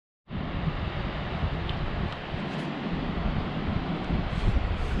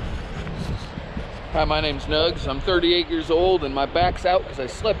Hi, my name's Nugs. I'm 38 years old and my back's out because I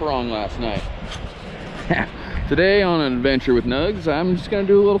slept wrong last night. Today on an adventure with Nugs, I'm just gonna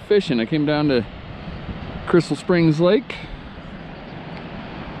do a little fishing. I came down to Crystal Springs Lake.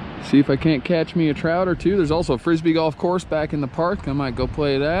 See if I can't catch me a trout or two. There's also a frisbee golf course back in the park. I might go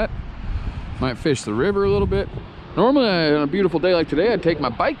play that. Might fish the river a little bit. Normally on a beautiful day like today, I'd take my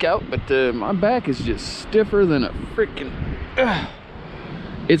bike out, but my back is just stiffer than a freaking...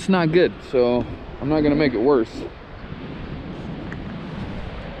 It's not good, so I'm not gonna make it worse.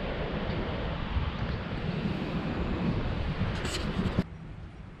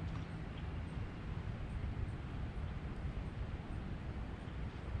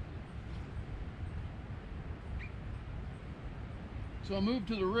 So I moved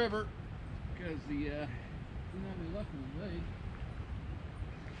to the river because the didn't have any luck in the lake,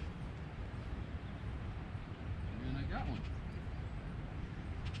 and I got one.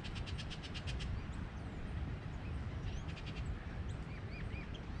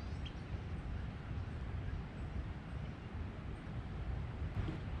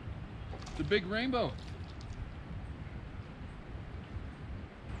 It's a big rainbow.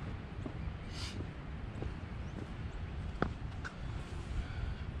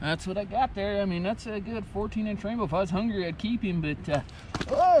 That's what I got there. I mean, that's a good 14-inch rainbow. If I was hungry, I'd keep him, but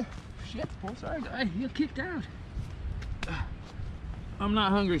oh shit, poor sorry guy, he kicked out. I'm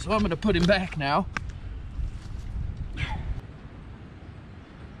not hungry, so I'm gonna put him back now.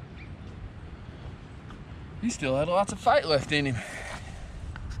 He still had lots of fight left in him.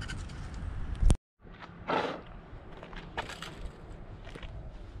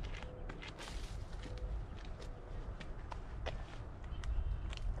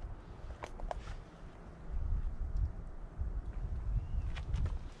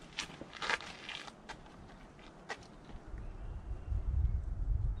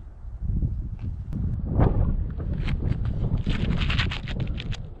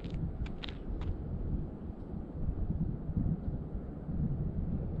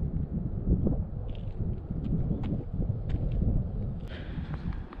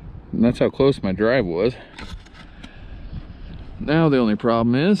 And that's how close my drive was. Now the only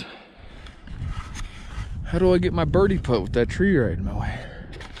problem is, how do I get my birdie putt with that tree right in my way?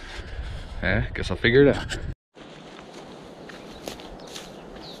 Guess I'll figure it out.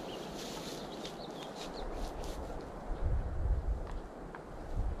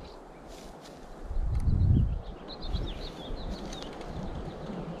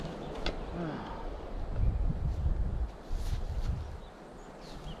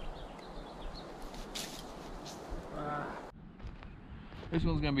 This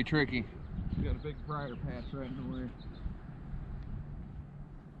one's gonna be tricky. We got a big briar patch right in the way.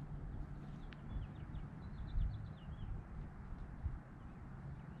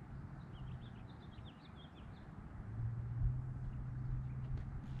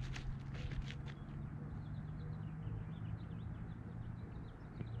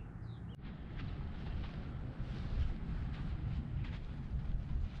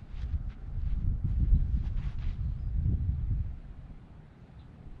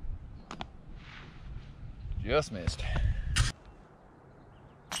 Just missed.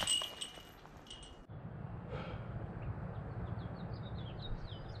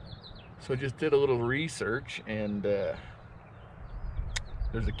 So I just did a little research, and there's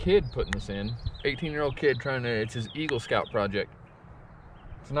a kid putting this in, 18-year-old kid trying to, it's his Eagle Scout project.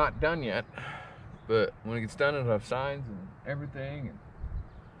 It's not done yet, but when it gets done, it'll have signs and everything. And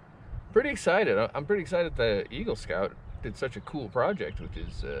pretty excited. I'm pretty excited the Eagle Scout did such a cool project, which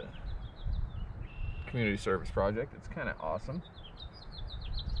is community service project. It's kind of awesome,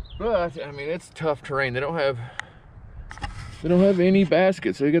 but I mean, it's tough terrain. They don't have any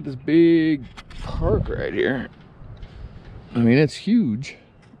baskets. They got this big park right here. I mean, it's huge.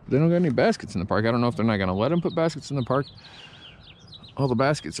 They don't got any baskets in the park. I don't know if they're not gonna let them put baskets in the park. All the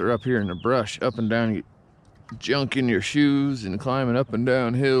baskets are up here in the brush, up and down. You junk in your shoes and climbing up and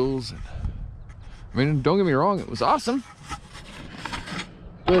down hills. I mean, don't get me wrong, it was awesome,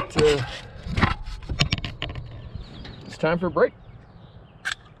 but time for a break.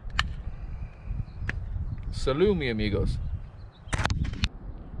 Salud, mi amigos.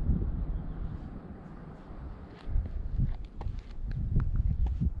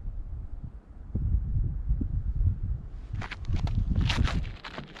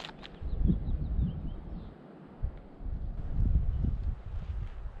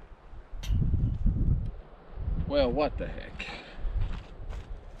 Well, what the heck?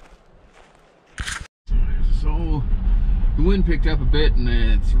 So the wind picked up a bit, and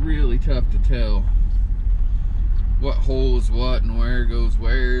it's really tough to tell what hole is what and where goes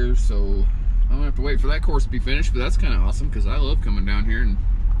where, so I'm gonna have to wait for that course to be finished, but that's kind of awesome because I love coming down here and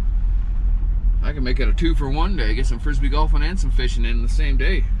I can make it a 2-for-1 day. Get some frisbee golfing and some fishing in the same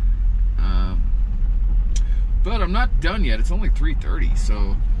day. But I'm not done yet. It's only 3:30,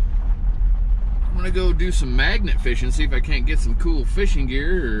 so I'm gonna go do some magnet fishing, see if I can't get some cool fishing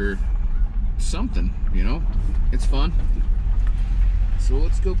gear or something, you know. It's fun. So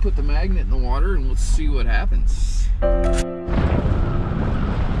let's go put the magnet in the water and let's see what happens.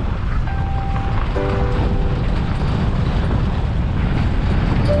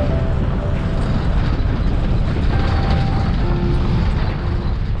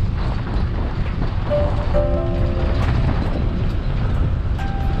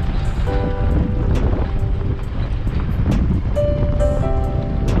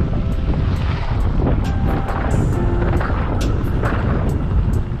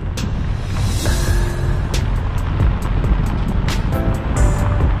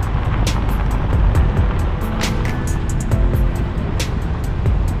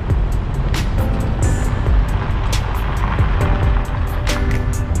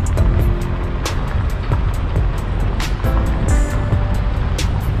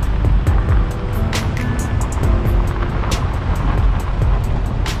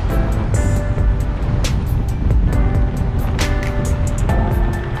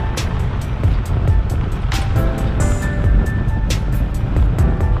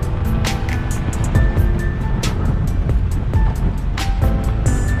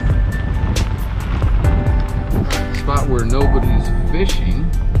 Where nobody's fishing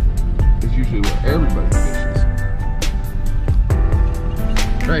is usually where everybody fishes.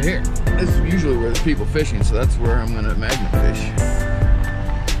 Right here. This is usually where there's people fishing, so that's where I'm gonna magnet fish.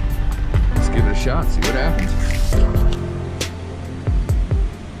 Let's give it a shot, see what happens.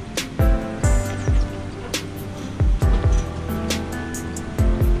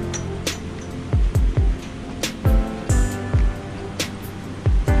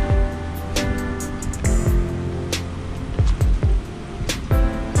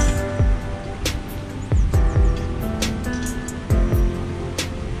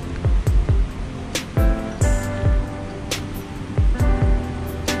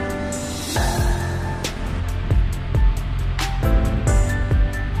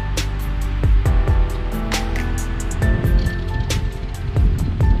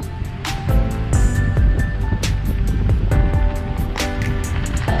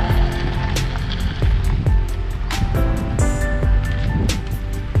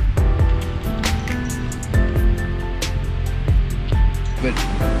 But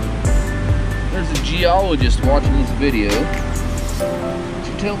there's a geologist watching this video. Could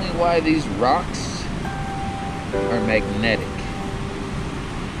you tell me why these rocks are magnetic?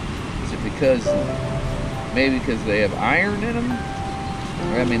 Is it because, maybe because they have iron in them?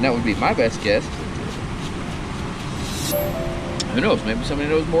 I mean, that would be my best guess. Who knows? Maybe somebody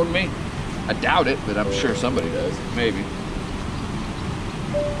knows more than me. I doubt it, but I'm sure somebody does. Maybe.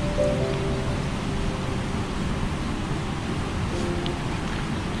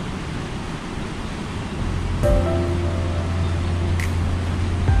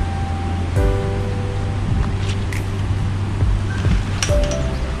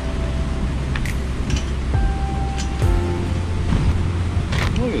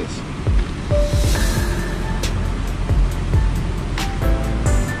 Look at this.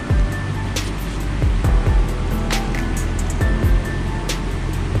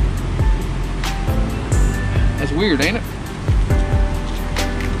 That's weird, ain't it?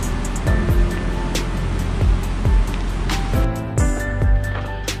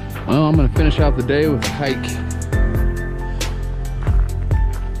 Well, I'm gonna finish out the day with a hike.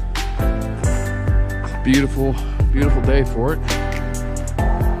 It's a beautiful, beautiful day for it.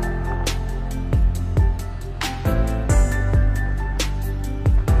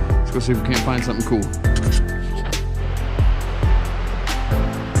 Let's go see if we can't find something cool.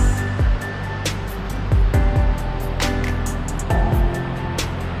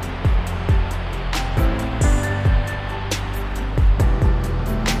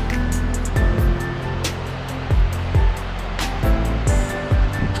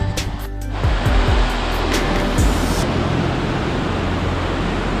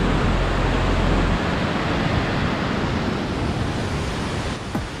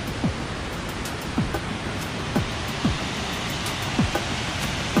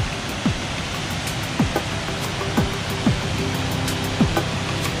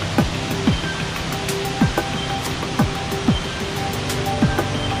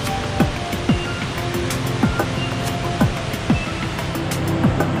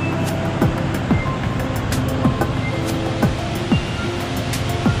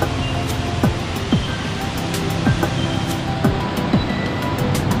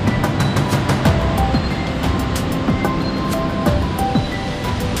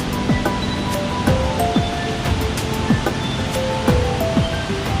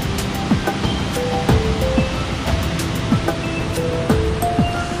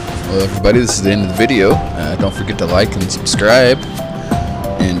 Well, everybody, this is the end of the video. Don't forget to like and subscribe.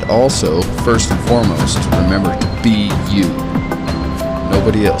 And also, first and foremost, remember to be you.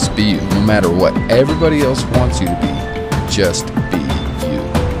 Nobody else. Be you. No matter what everybody else wants you to be, just be you.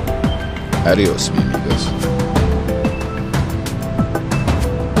 Adios, mi amigos.